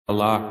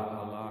Allah.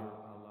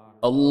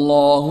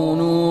 الله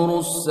نور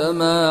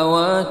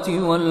السماوات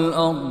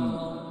والأرض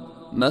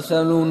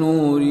مثل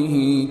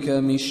نوره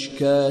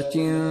كمشكاة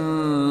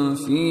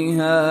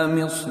فيها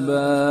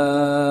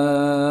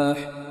مصباح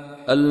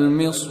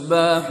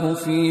المصباح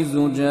في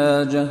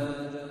زجاجة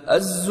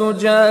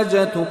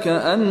الزجاجة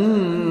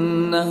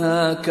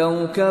كأنها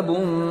كوكب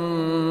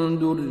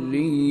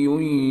دري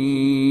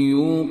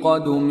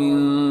يوقد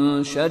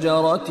من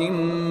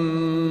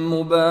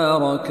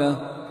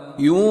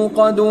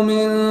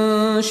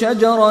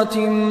شجرة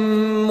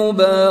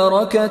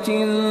مباركة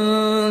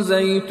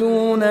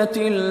زيتونة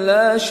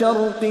لا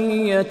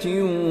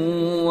شرقية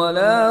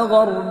ولا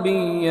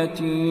غربية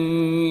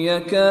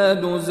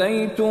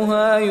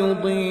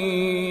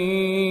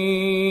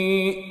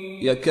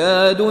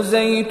يكاد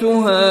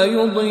زيتها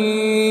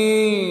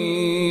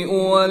يضيء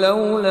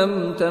ولو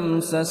لم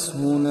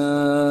تمسسه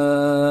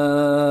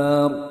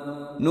نار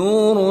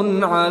نور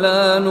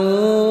على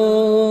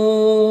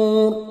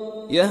نور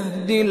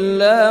يهدي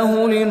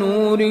الله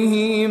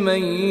لنوره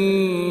من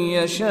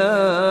يشاء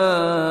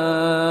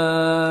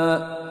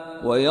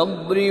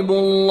ويضرب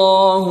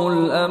الله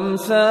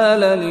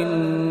الأمثال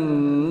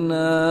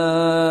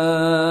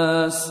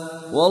للناس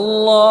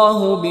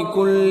والله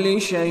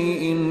بكل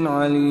شيء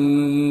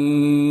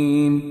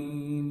عليم.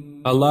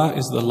 Allah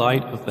is the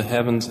light of the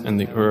heavens and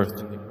the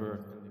earth.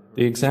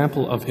 The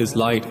example of His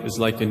light is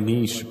like a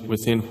niche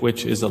within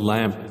which is a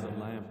lamp.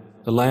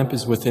 The lamp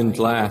is within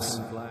glass.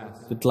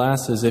 The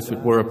glass as if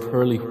it were a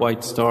pearly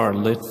white star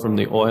lit from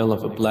the oil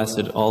of a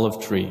blessed olive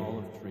tree,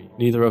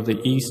 neither of the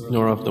east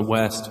nor of the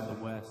west,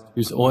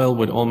 whose oil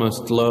would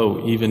almost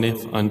glow even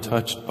if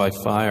untouched by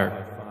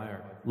fire.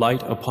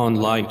 Light upon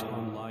light.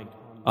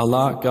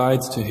 Allah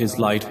guides to His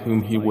light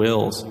whom He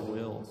wills,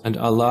 and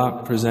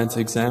Allah presents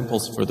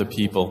examples for the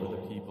people,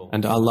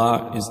 and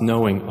Allah is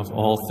knowing of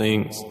all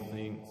things.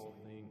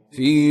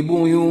 في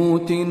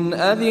بيوت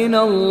أذن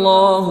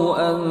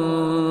الله أن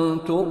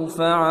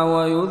ترفع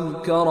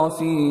ويذكر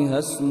فيها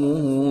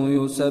اسمه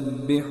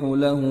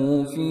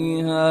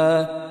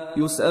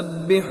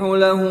يسبح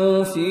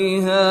له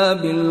فيها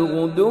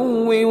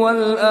بالغدو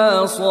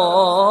والآصال.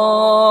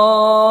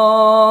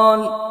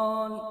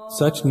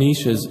 Such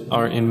niches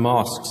are in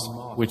mosques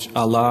which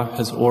Allah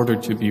has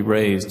ordered to be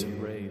raised,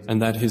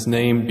 and that His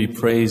name be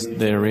praised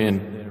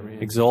therein,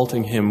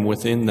 exalting Him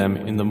within them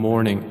in the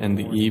morning and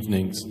the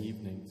evenings.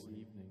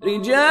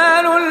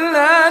 رجال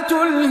لا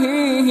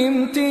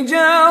تلهيهم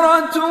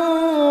تجارة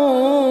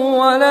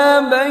ولا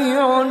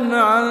بيع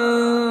عن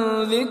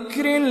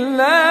ذكر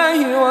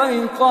الله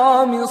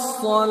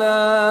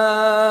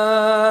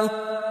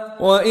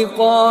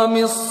وإقام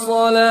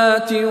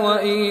الصلاة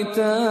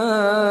وإيتاء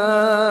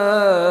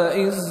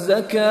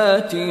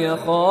الزكاة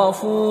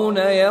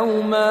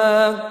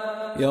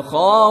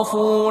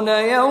يخافون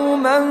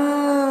يوما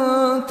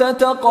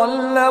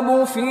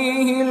تتقلب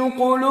فيه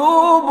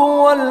القلوب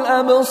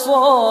والأبصار.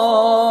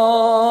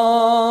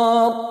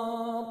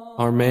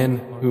 Are men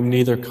whom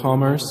neither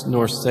commerce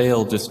nor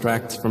sale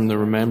distracts from the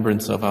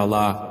remembrance of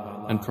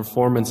Allah and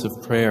performance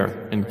of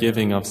prayer and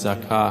giving of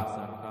zakah.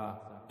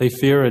 They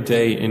fear a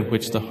day in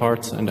which the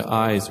hearts and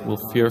eyes will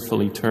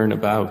fearfully turn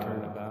about.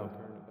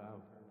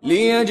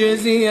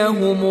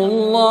 ليجزيهم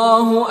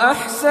الله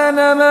أحسن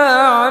ما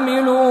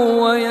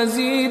عملوا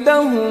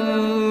ويزيدهم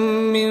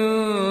من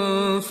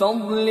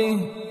فضله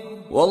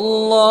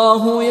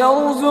والله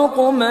يرزق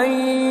من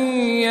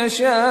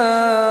يشاء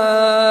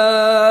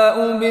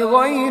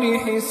بغير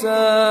حساب.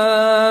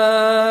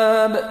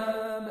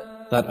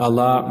 That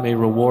Allah may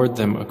reward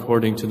them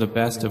according to the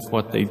best of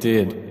what they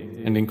did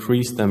and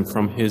increase them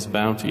from His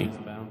bounty.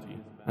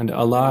 And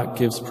Allah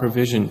gives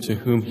provision to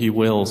whom He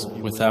wills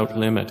without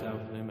limit.